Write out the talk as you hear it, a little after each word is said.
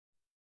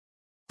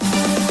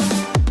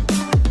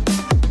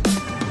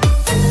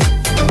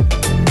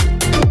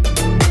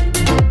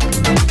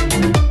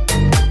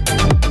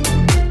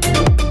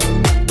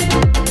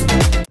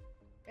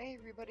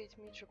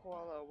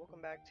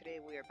back. Today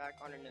we are back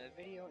on another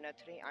video. Now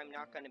today I'm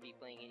not going to be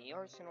playing any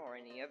Arsenal or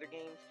any other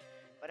games,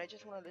 but I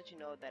just want to let you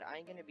know that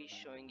I'm going to be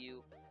showing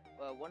you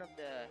one of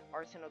the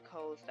Arsenal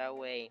codes. That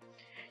way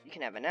you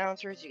can have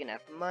announcers, you can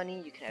have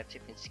money, you can have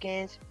different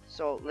skins.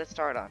 So let's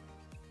start on.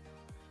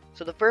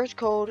 So the first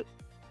code,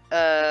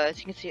 as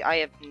you can see, I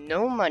have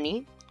no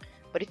money,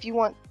 but if you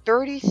want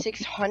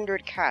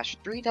 3,600 cash,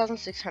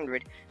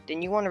 3,600,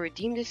 then you want to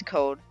redeem this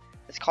code.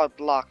 It's called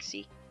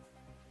Bloxy.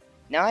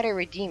 Now that I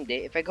redeemed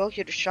it, if I go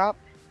here to shop,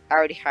 I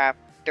already have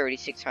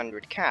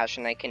 3,600 cash,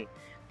 and I can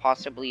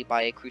possibly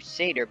buy a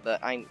Crusader, but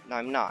I'm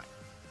not.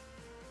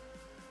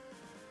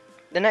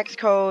 The next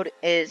code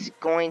is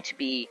going to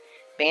be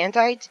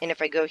Bandites, and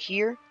if I go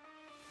here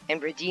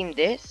and redeem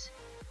this,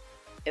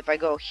 if I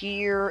go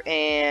here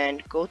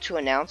and go to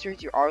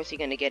announcers, you're obviously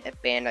going to get a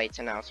Bandites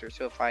announcer.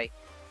 So if I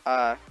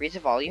raise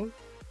the volume.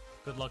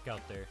 Good luck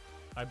out there.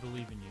 I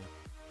believe in you.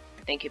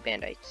 Thank you,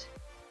 Bandites.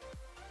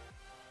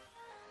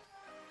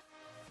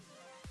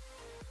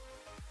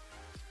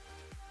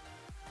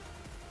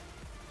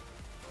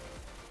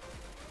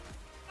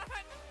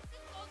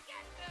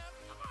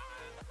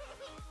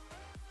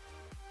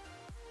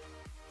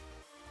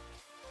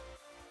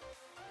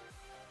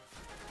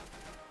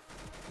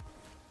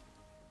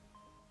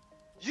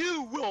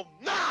 You will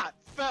not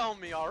fail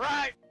me,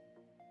 alright?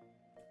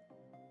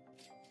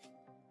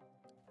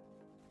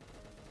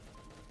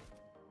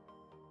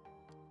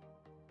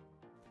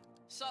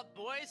 Sup,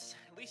 boys?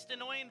 Least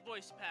annoying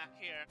voice pack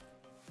here.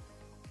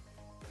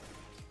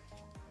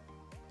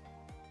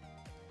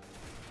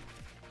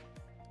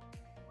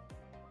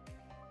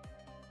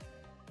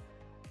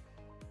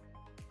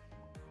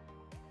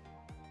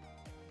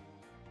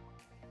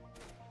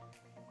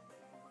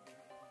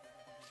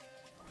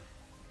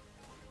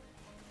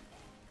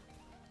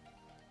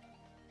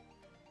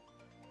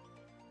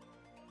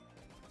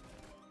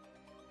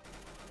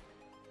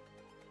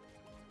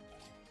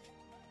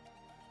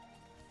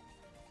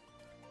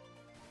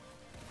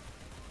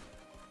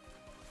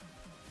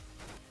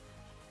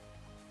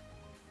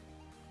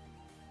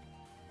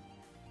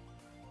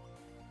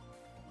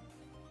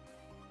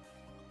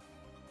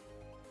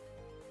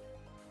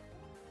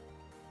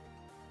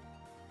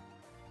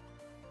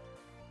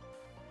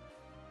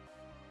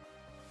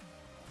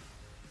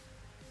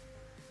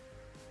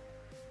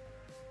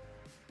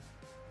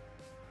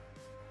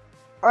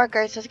 Alright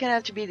guys, that's gonna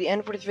have to be the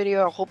end for this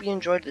video. I hope you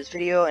enjoyed this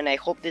video, and I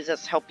hope this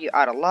has helped you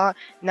out a lot.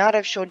 Now that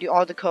I've showed you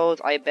all the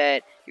codes, I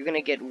bet you're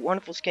gonna get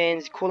wonderful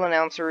skins, cool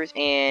announcers,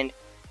 and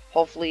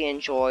hopefully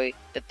enjoy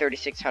the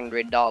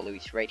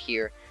 $3,600 right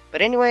here.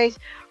 But anyways,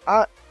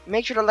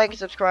 make sure to like and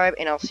subscribe,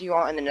 and I'll see you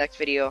all in the next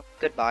video.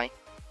 Goodbye.